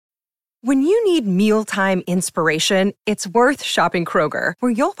When you need mealtime inspiration, it's worth shopping Kroger,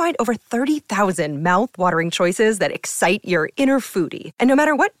 where you'll find over 30,000 mouth-watering choices that excite your inner foodie. And no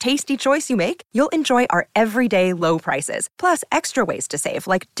matter what tasty choice you make, you'll enjoy our everyday low prices, plus extra ways to save,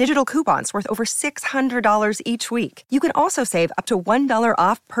 like digital coupons worth over $600 each week. You can also save up to $1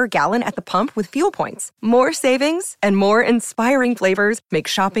 off per gallon at the pump with fuel points. More savings and more inspiring flavors make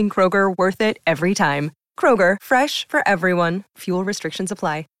shopping Kroger worth it every time. Kroger, fresh for everyone. Fuel restrictions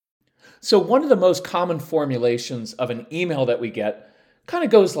apply. So one of the most common formulations of an email that we get kind of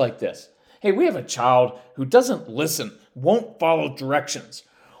goes like this. Hey, we have a child who doesn't listen, won't follow directions.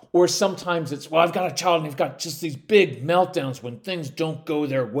 Or sometimes it's, well, I've got a child and they've got just these big meltdowns when things don't go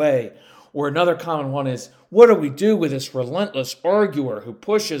their way. Or another common one is, what do we do with this relentless arguer who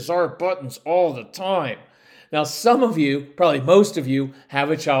pushes our buttons all the time? Now, some of you, probably most of you, have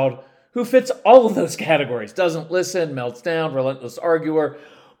a child who fits all of those categories. Doesn't listen, melts down, relentless arguer,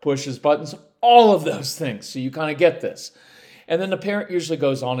 pushes buttons, all of those things. So you kind of get this. And then the parent usually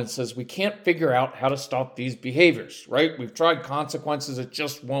goes on and says, we can't figure out how to stop these behaviors, right? We've tried consequences, it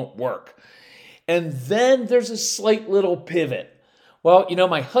just won't work. And then there's a slight little pivot. Well,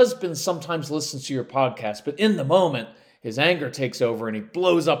 my husband sometimes listens to your podcast, but in the moment, his anger takes over and he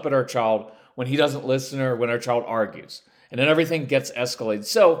blows up at our child when he doesn't listen or when our child argues. And then everything gets escalated.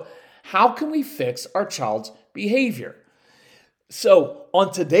 So how can we fix our child's behavior? So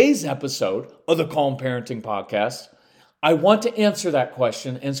on today's episode of the Calm Parenting Podcast, I want to answer that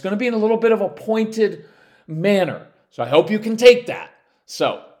question, and it's going to be in a little bit of a pointed manner. So I hope you can take that.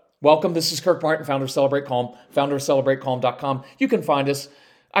 So welcome. This is Kirk Martin, founder of Celebrate Calm, founder of CelebrateCalm.com. You can find us.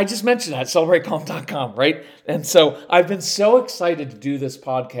 I just mentioned that, CelebrateCalm.com, right? And so I've been so excited to do this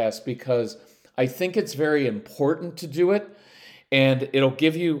podcast because I think it's very important to do it, and it'll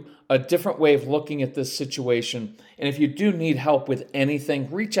give you a different way of looking at this situation. And if you do need help with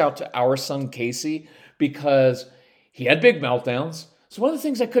anything, reach out to our son, Casey, because he had big meltdowns. So one of the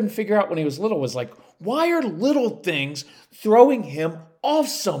things I couldn't figure out when he was little was like, why are little things throwing him off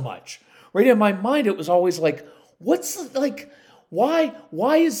so much? Right in my mind, it was always like, why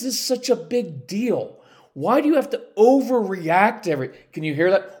is this such a big deal? Why do you have to overreact to Can you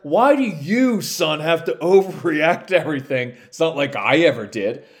hear that? Why do you, son, have to overreact to everything? It's not like I ever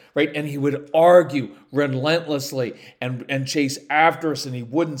did. Right? And he would argue relentlessly and chase after us, and he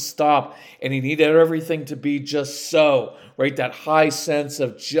wouldn't stop, and he needed everything to be just so, right? That high sense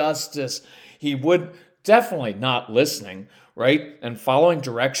of justice. He would definitely not listening, right? And following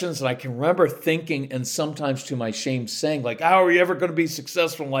directions. And I can remember thinking, and sometimes to my shame saying, like, how are you ever going to be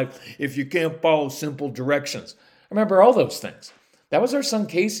successful in life if you can't follow simple directions? I remember all those things. That was our son,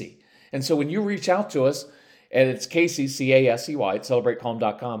 Casey. And so when you reach out to us, and it's Casey, C-A-S-E-Y, at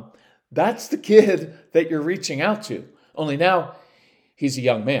CelebrateCalm.com. That's the kid that you're reaching out to. Only now, he's a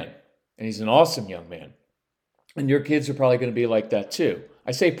young man, and he's an awesome young man. And your kids are probably going to be like that too.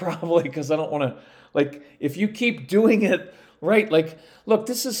 I say probably because I don't want to, if you keep doing it right, look,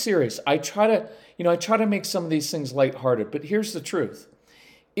 this is serious. I try to make some of these things lighthearted, but here's the truth.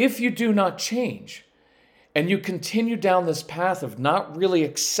 If you do not change, and you continue down this path of not really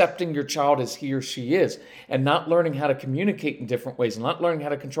accepting your child as he or she is, and not learning how to communicate in different ways, and not learning how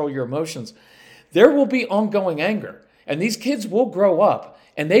to control your emotions, there will be ongoing anger. And these kids will grow up,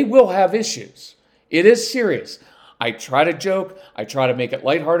 and they will have issues. It is serious. I try to joke. I try to make it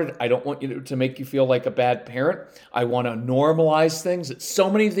lighthearted. I don't want you to make you feel like a bad parent. I want to normalize things. So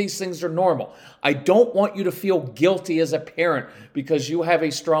many of these things are normal. I don't want you to feel guilty as a parent because you have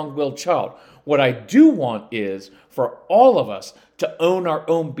a strong-willed child. What I do want is for all of us to own our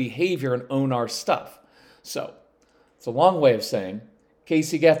own behavior and own our stuff. So it's a long way of saying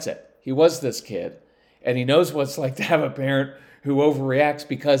Casey gets it. He was this kid, and he knows what it's like to have a parent who overreacts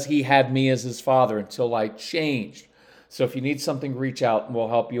because he had me as his father until I changed. So if you need something, reach out and we'll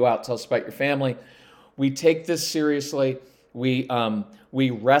help you out. Tell us about your family. We take this seriously. We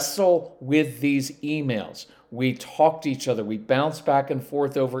wrestle with these emails. We talk to each other. We bounce back and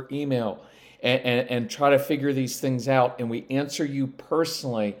forth over email and try to figure these things out. And we answer you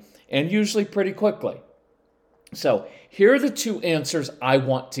personally and usually pretty quickly. So here are the two answers I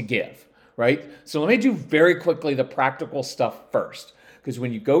want to give, right? So let me do very quickly the practical stuff first. Because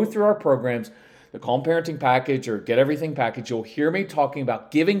when you go through our programs, the Calm Parenting Package or Get Everything Package, you'll hear me talking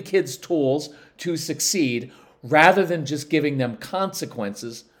about giving kids tools to succeed rather than just giving them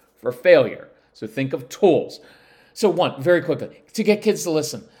consequences for failure. So think of tools. So one, very quickly, to get kids to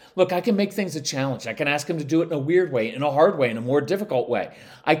listen. Look, I can make things a challenge. I can ask them to do it in a weird way, in a hard way, in a more difficult way.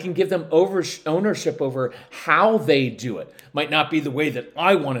 I can give them ownership over how they do it. Might not be the way that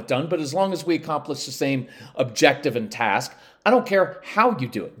I want it done, but as long as we accomplish the same objective and task, I don't care how you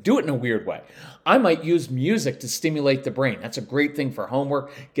do it. Do it in a weird way. I might use music to stimulate the brain. That's a great thing for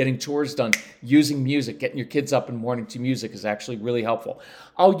homework, getting chores done. Using music, getting your kids up in the morning to music is actually really helpful.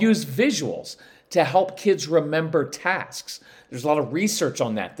 I'll use visuals to help kids remember tasks. There's a lot of research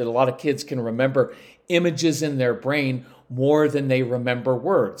on that a lot of kids can remember images in their brain more than they remember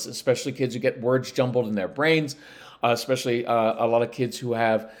words, especially kids who get words jumbled in their brains, especially a lot of kids who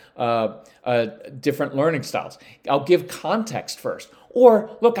have different learning styles. I'll give context first.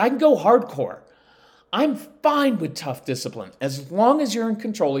 Or, look, I can go hardcore. I'm fine with tough discipline as long as you're in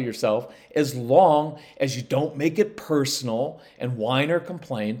control of yourself, as long as you don't make it personal and whine or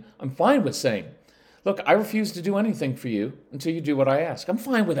complain. I'm fine with saying, look, I refuse to do anything for you until you do what I ask. I'm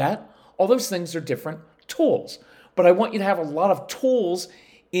fine with that. All those things are different tools. But I want you to have a lot of tools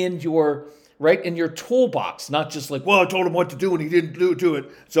in your toolbox, not just like, well, I told him what to do and he didn't do it,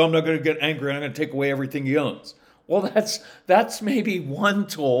 so I'm not going to get angry and I'm going to take away everything he owns. Well, that's maybe one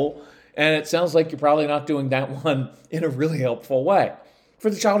tool, and it sounds like you're probably not doing that one in a really helpful way. For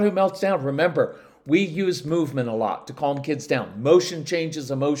the child who melts down, remember, we use movement a lot to calm kids down. Motion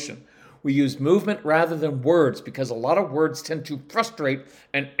changes emotion. We use movement rather than words because a lot of words tend to frustrate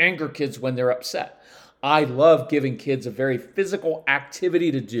and anger kids when they're upset. I love giving kids a very physical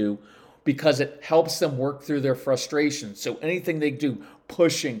activity to do because it helps them work through their frustration. So anything they do,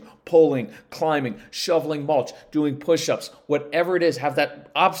 pushing, pulling, climbing, shoveling mulch, doing push-ups, whatever it is, have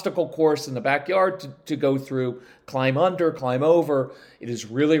that obstacle course in the backyard to go through, climb under, climb over. It is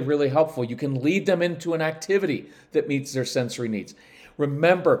really, really helpful. You can lead them into an activity that meets their sensory needs.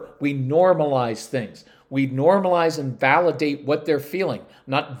 Remember, we normalize things. We normalize and validate what they're feeling,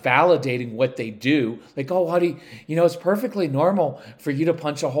 not validating what they do. Like, oh, honey, it's perfectly normal for you to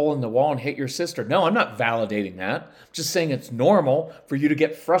punch a hole in the wall and hit your sister. No, I'm not validating that. I'm just saying it's normal for you to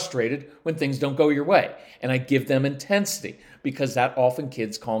get frustrated when things don't go your way. And I give them intensity because that often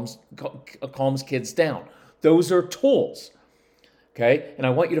calms kids down. Those are tools, okay? And I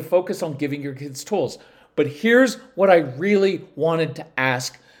want you to focus on giving your kids tools. But here's what I really wanted to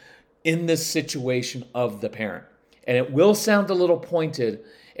ask in this situation of the parent. And it will sound a little pointed,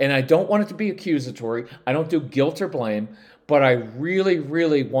 and I don't want it to be accusatory. I don't do guilt or blame, but I really,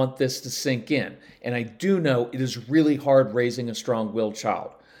 really want this to sink in. And I do know it is really hard raising a strong-willed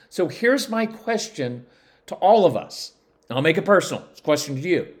child. So here's my question to all of us. And I'll make it personal. It's a question to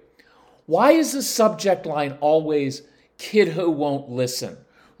you. Why is the subject line always kid who won't listen,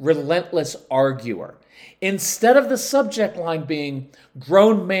 relentless arguer, instead of the subject line being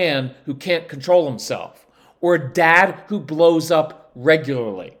grown man who can't control himself or dad who blows up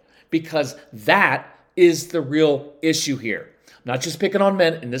regularly? Because that is the real issue here. I'm not just picking on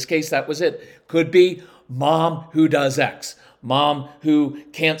men. In this case, that was it. Could be mom who does X, mom who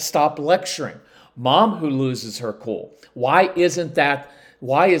can't stop lecturing, mom who loses her cool. Why is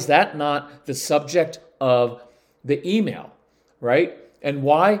that not the subject of the email, right? And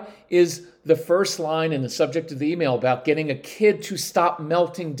why is the first line in the subject of the email about getting a kid to stop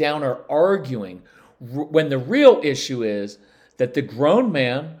melting down or arguing when the real issue is that the grown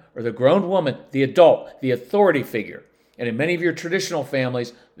man or the grown woman, the adult, the authority figure, and in many of your traditional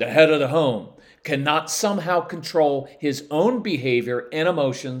families, the head of the home, cannot somehow control his own behavior and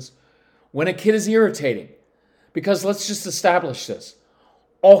emotions when a kid is irritating? Because let's just establish this.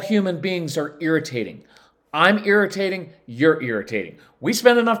 All human beings are irritating. I'm irritating, you're irritating. We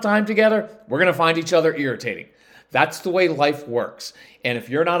spend enough time together, we're going to find each other irritating. That's the way life works. And if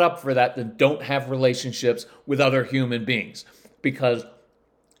you're not up for that, then don't have relationships with other human beings because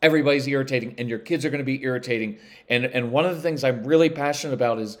everybody's irritating and your kids are going to be irritating. And one of the things I'm really passionate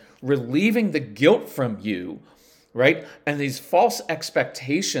about is relieving the guilt from you, right? And these false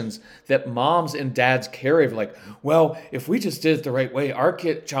expectations that moms and dads carry of like, well, if we just did it the right way, our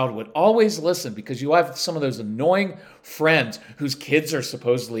child would always listen, because you have some of those annoying friends whose kids are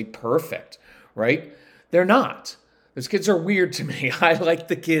supposedly perfect, right? They're not. Those kids are weird to me. I like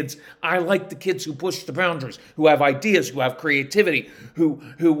the kids who push the boundaries, who have ideas, who have creativity, who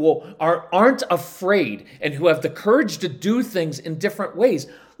aren't afraid and who have the courage to do things in different ways.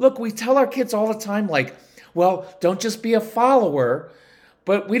 Look, we tell our kids all the time, like, well, don't just be a follower,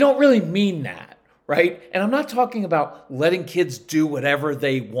 but we don't really mean that, right? And I'm not talking about letting kids do whatever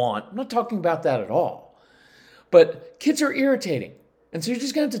they want. I'm not talking about that at all. But kids are irritating, and so you're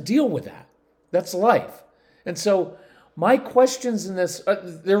just going to have to deal with that. That's life. And so my questions in this,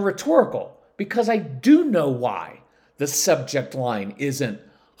 they're rhetorical, because I do know why the subject line isn't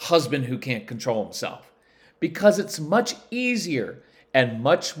husband who can't control himself. Because it's much easier and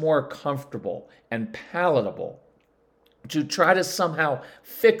much more comfortable and palatable to try to somehow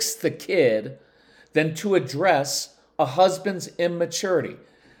fix the kid than to address a husband's immaturity.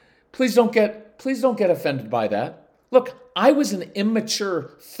 Please don't get offended by that. Look, I was an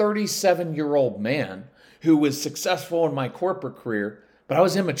immature 37-year-old man who was successful in my corporate career, but I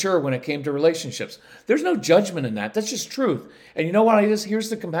was immature when it came to relationships. There's no judgment in that. That's just truth. And you know what? Here's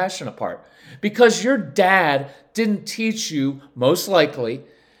the compassionate part. Because your dad didn't teach you, most likely,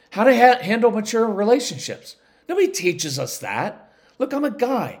 how to handle mature relationships. Nobody teaches us that. Look, I'm a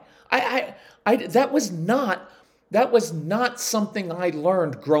guy. That was not something I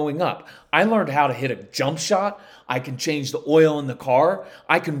learned growing up. I learned how to hit a jump shot. I can change the oil in the car.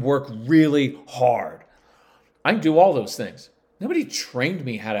 I can work really hard. I can do all those things. Nobody trained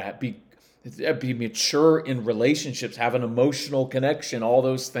me how to be mature in relationships, have an emotional connection, all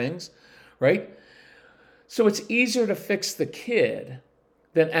those things, right? So it's easier to fix the kid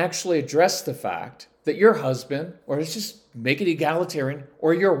than actually address the fact that your husband, or let's just make it egalitarian,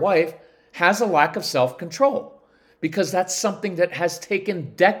 or your wife has a lack of self-control. Because that's something that has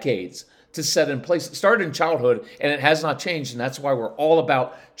taken decades to set in place. It started in childhood and it has not changed. And that's why we're all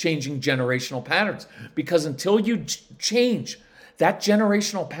about changing generational patterns. Because until you change that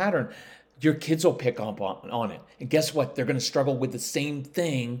generational pattern, your kids will pick up on it. And guess what? They're going to struggle with the same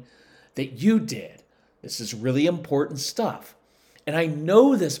thing that you did. This is really important stuff. And I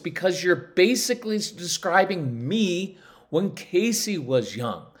know this because you're basically describing me when Casey was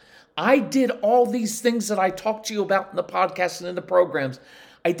young. I did all these things that I talked to you about in the podcast and in the programs.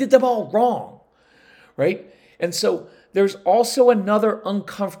 I did them all wrong, right? And so there's also another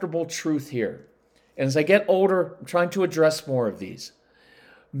uncomfortable truth here. And as I get older, I'm trying to address more of these.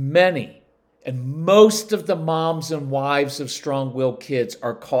 Many and most of the moms and wives of strong-willed kids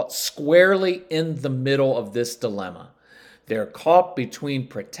are caught squarely in the middle of this dilemma. They're caught between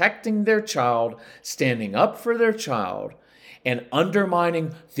protecting their child, standing up for their child, and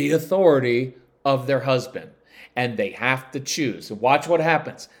undermining the authority of their husband. And they have to choose. So watch what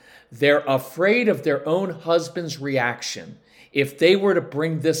happens. They're afraid of their own husband's reaction if they were to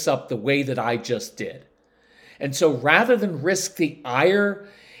bring this up the way that I just did. And so rather than risk the ire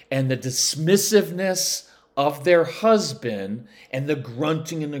and the dismissiveness of their husband and the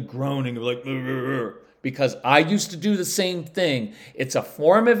grunting and the groaning of like, because I used to do the same thing, it's a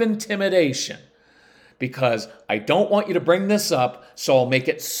form of intimidation. Because I don't want you to bring this up, so I'll make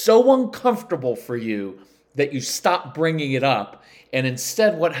it so uncomfortable for you that you stop bringing it up. And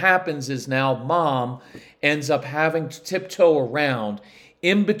instead what happens is now mom ends up having to tiptoe around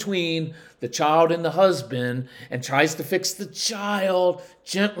in between the child and the husband and tries to fix the child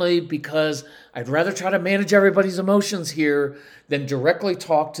gently because I'd rather try to manage everybody's emotions here than directly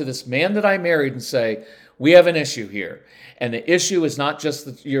talk to this man that I married and say, we have an issue here. And the issue is not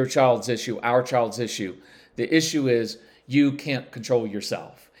just your child's issue, our child's issue. The issue is you can't control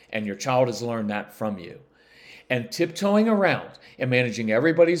yourself, and your child has learned that from you. And tiptoeing around and managing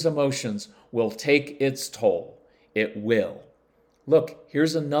everybody's emotions will take its toll. It will. Look,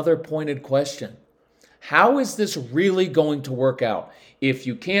 here's another pointed question. How is this really going to work out if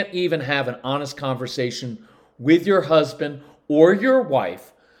you can't even have an honest conversation with your husband or your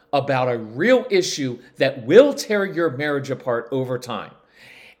wife about a real issue that will tear your marriage apart over time,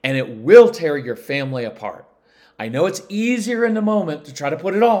 and it will tear your family apart? I know it's easier in the moment to try to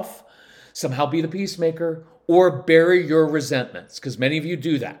put it off, somehow be the peacemaker, or bury your resentments, because many of you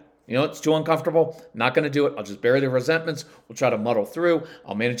do that. You know, it's too uncomfortable. I'm not going to do it. I'll just bury the resentments. We'll try to muddle through.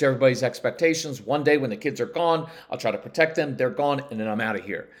 I'll manage everybody's expectations. One day when the kids are gone, I'll try to protect them. They're gone, and then I'm out of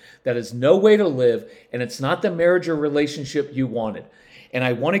here. That is no way to live, and it's not the marriage or relationship you wanted. And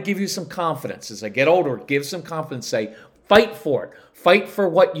I want to give you some confidence. As I get older, give some confidence. Say, fight for it. Fight for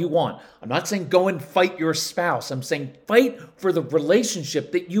what you want. I'm not saying go and fight your spouse. I'm saying fight for the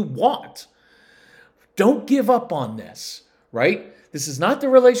relationship that you want. Don't give up on this, right? This is not the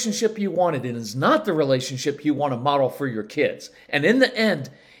relationship you wanted. It is not the relationship you want to model for your kids. And in the end,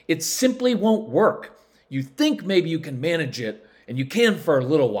 it simply won't work. You think maybe you can manage it, and you can for a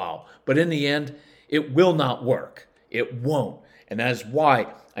little while, but in the end, it will not work. It won't. And that is why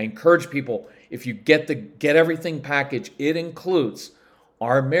I encourage people, if you get the Get Everything package, it includes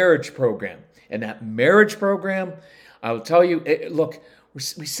our marriage program. And that marriage program, I will tell you, look, we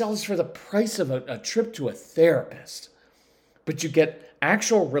sell this for the price of a trip to a therapist. But you get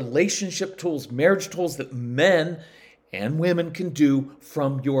actual relationship tools, marriage tools that men and women can do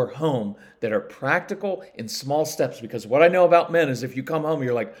from your home that are practical in small steps. Because what I know about men is if you come home and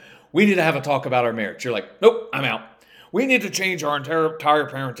you're like, we need to have a talk about our marriage. You're like, nope, I'm out. We need to change our entire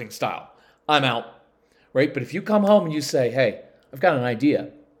parenting style. I'm out, right? But if you come home and you say, hey, I've got an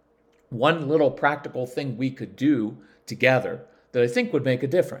idea. One little practical thing we could do together that I think would make a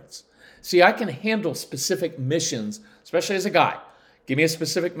difference. See, I can handle specific missions, especially as a guy. Give me a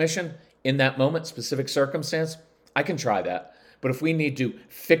specific mission in that moment, specific circumstance. I can try that. But if we need to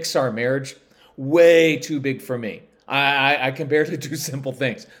fix our marriage, way too big for me. I can barely do simple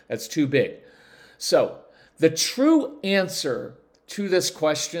things. That's too big. So the true answer to this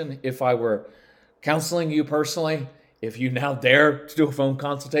question, if I were counseling you personally, if you now dare to do a phone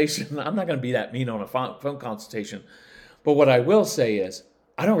consultation, I'm not going to be that mean on a phone consultation. But what I will say is,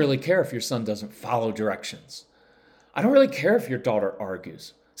 I don't really care if your son doesn't follow directions. I don't really care if your daughter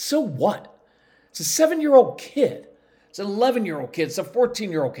argues. So what? It's a 7-year-old kid. It's an 11-year-old kid. It's a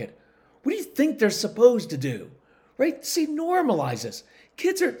 14-year-old kid. What do you think they're supposed to do? Right? See, normalize this.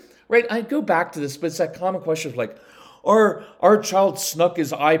 Kids are, right? I go back to this, but it's that common question of like, our child snuck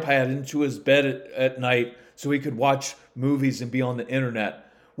his iPad into his bed at night so he could watch movies and be on the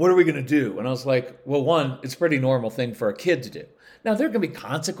internet. What are we going to do? And I was like, well, one, it's a pretty normal thing for a kid to do. Now, there are going to be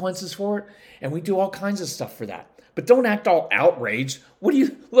consequences for it, and we do all kinds of stuff for that. But don't act all outraged.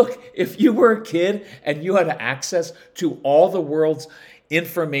 Look, if you were a kid and you had access to all the world's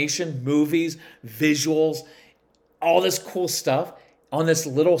information, movies, visuals, all this cool stuff on this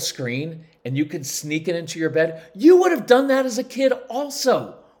little screen, and you could sneak it into your bed, you would have done that as a kid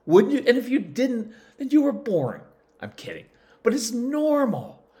also, wouldn't you? And if you didn't, then you were boring. I'm kidding. But it's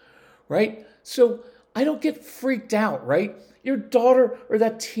normal, right? So I don't get freaked out, right? Your daughter or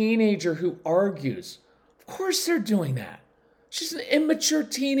that teenager who argues, of course they're doing that. She's an immature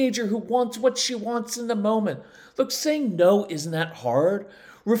teenager who wants what she wants in the moment. Look, saying no isn't that hard.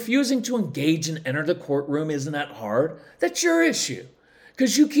 Refusing to engage and enter the courtroom isn't that hard. That's your issue.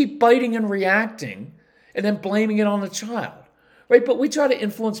 Because you keep biting and reacting and then blaming it on the child, right? But we try to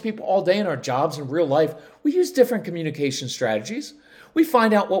influence people all day in our jobs and real life. We use different communication strategies. We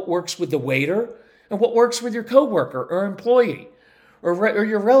find out what works with the waiter and what works with your coworker or employee or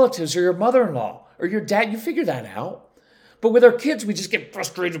your relatives or your mother-in-law or your dad. You figure that out. But with our kids, we just get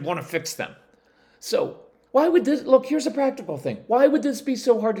frustrated and want to fix them. So why would this, look, here's a practical thing. Why would this be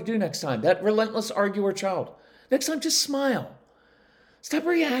so hard to do next time? That relentless arguer child. Next time, just smile. Stop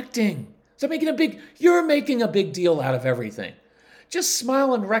reacting. You're making a big deal out of everything. Just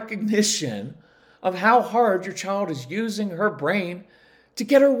smile in recognition of how hard your child is using her brain to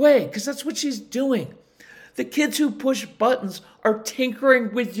get her way, because that's what she's doing. The kids who push buttons are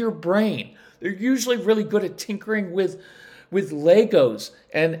tinkering with your brain. They're usually really good at tinkering with Legos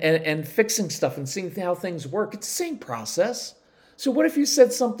and fixing stuff and seeing how things work. It's the same process. So what if you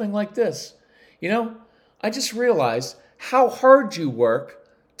said something like this? I just realized how hard you work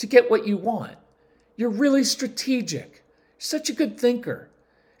to get what you want. You're really strategic. You're such a good thinker.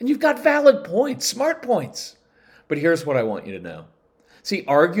 And you've got valid points, smart points. But here's what I want you to know. See,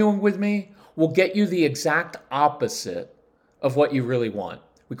 arguing with me will get you the exact opposite of what you really want.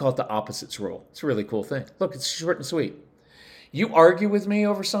 We call it the opposites rule. It's a really cool thing. Look, it's short and sweet. You argue with me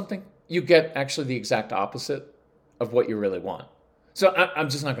over something, you get actually the exact opposite of what you really want. So I'm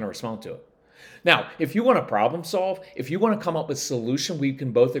just not going to respond to it. Now, if you want to problem solve, if you want to come up with a solution we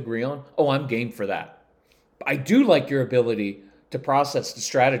can both agree on, I'm game for that. I do like your ability to process, to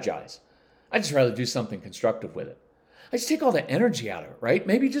strategize. I just rather do something constructive with it. I just take all the energy out of it, right?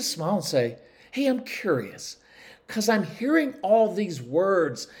 Maybe just smile and say, hey, I'm curious because I'm hearing all these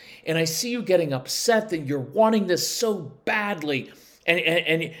words and I see you getting upset and you're wanting this so badly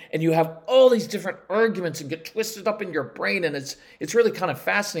and you have all these different arguments and get twisted up in your brain and it's really kind of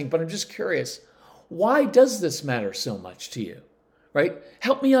fascinating, but I'm just curious, why does this matter so much to you, right?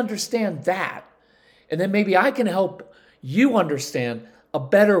 Help me understand that. And then maybe I can help you understand a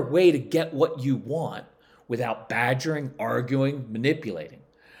better way to get what you want without badgering, arguing, manipulating,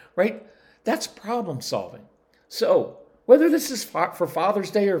 right? That's problem solving. So whether this is for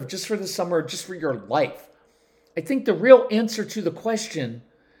Father's Day or just for the summer or just for your life, I think the real answer to the question, and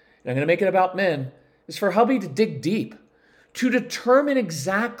I'm going to make it about men, is for hubby to dig deep, to determine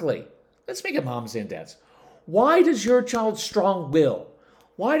exactly, let's make it moms and dads, why does your child's strong will,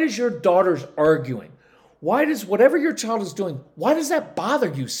 why does your daughter's arguing, why does whatever your child is doing, why does that bother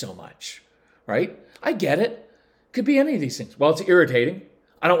you so much, right? I get it. Could be any of these things. Well, it's irritating.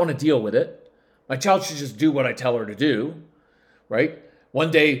 I don't want to deal with it. My child should just do what I tell her to do, right? One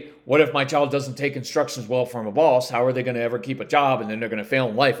day, what if my child doesn't take instructions well from a boss? How are they going to ever keep a job? And then they're going to fail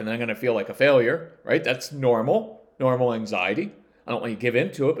in life and then they're going to feel like a failure, right? That's normal anxiety. I don't want you to give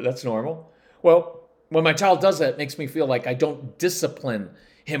in to it, but that's normal. Well, when my child does that, it makes me feel like I don't discipline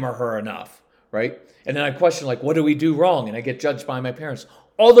him or her enough, right? And then I question, like, what do we do wrong? And I get judged by my parents.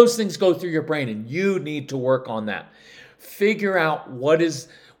 All those things go through your brain, and you need to work on that. Figure out what is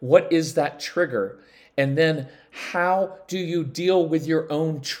that trigger, and then how do you deal with your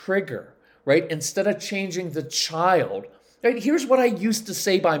own trigger? right? Instead of changing the child, right? Here's what I used to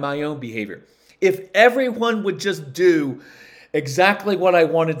say by my own behavior. If everyone would just do exactly what I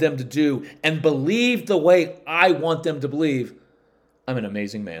wanted them to do and believe the way I want them to believe, I'm an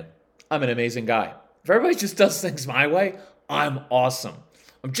amazing man. I'm an amazing guy. If everybody just does things my way, I'm awesome.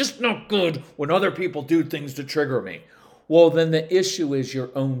 I'm just not good when other people do things to trigger me. Well, then the issue is your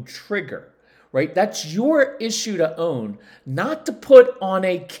own trigger, right? That's your issue to own, not to put on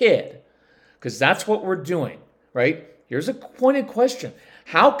a kid, because that's what we're doing, right? Here's a pointed question.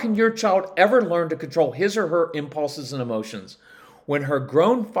 How can your child ever learn to control his or her impulses and emotions when her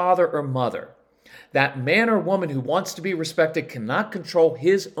grown father or mother, that man or woman who wants to be respected, cannot control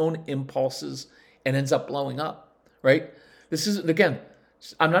his own impulses and ends up blowing up, right? This is, again,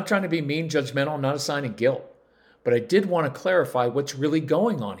 I'm not trying to be mean, judgmental, I'm not assigning guilt, but I did want to clarify what's really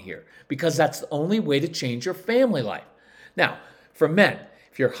going on here, because that's the only way to change your family life. Now, for men,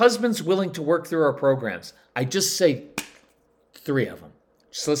 if your husband's willing to work through our programs, I just say 3 of them.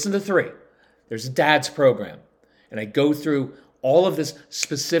 Just listen to 3. There's a dad's program, and I go through all of this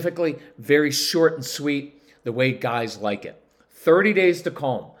specifically, very short and sweet, the way guys like it. 30 days to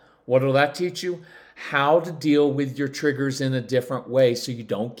calm. What will that teach you? How to deal with your triggers in a different way so you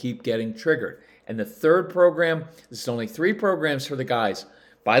don't keep getting triggered. And the 3rd program, this is only 3 programs for the guys.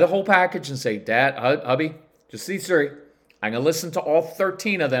 Buy the whole package and say, Dad, hubby, just these 3. I'm going to listen to all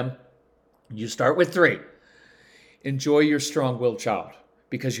 13 of them. You start with 3. Enjoy your strong-willed child,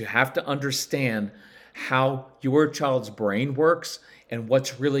 because you have to understand how your child's brain works and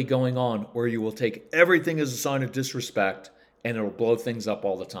what's really going on, or you will take everything as a sign of disrespect and it'll blow things up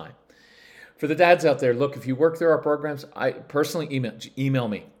all the time. For the dads out there, look, if you work through our programs, I personally email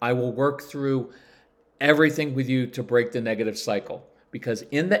me. I will work through everything with you to break the negative cycle, because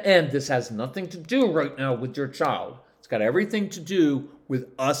in the end, this has nothing to do right now with your child. It's got everything to do with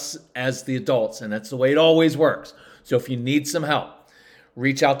us as the adults, and that's the way it always works. So if you need some help,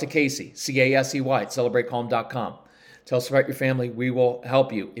 reach out to Casey, C-A-S-E-Y, at celebratecalm.com. Tell us about your family. We will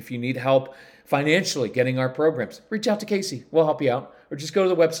help you. If you need help financially getting our programs, reach out to Casey. We'll help you out. Or just go to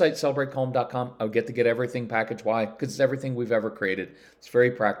the website, celebratecalm.com. I'll get everything package. Why? Because it's everything we've ever created. It's very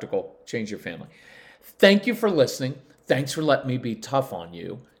practical. Change your family. Thank you for listening. Thanks for letting me be tough on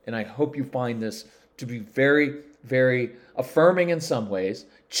you. And I hope you find this to be very, very affirming in some ways,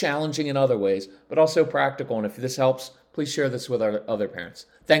 challenging in other ways, but also practical. And if this helps, please share this with our other parents.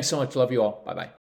 Thanks so much. Love you all. Bye-bye.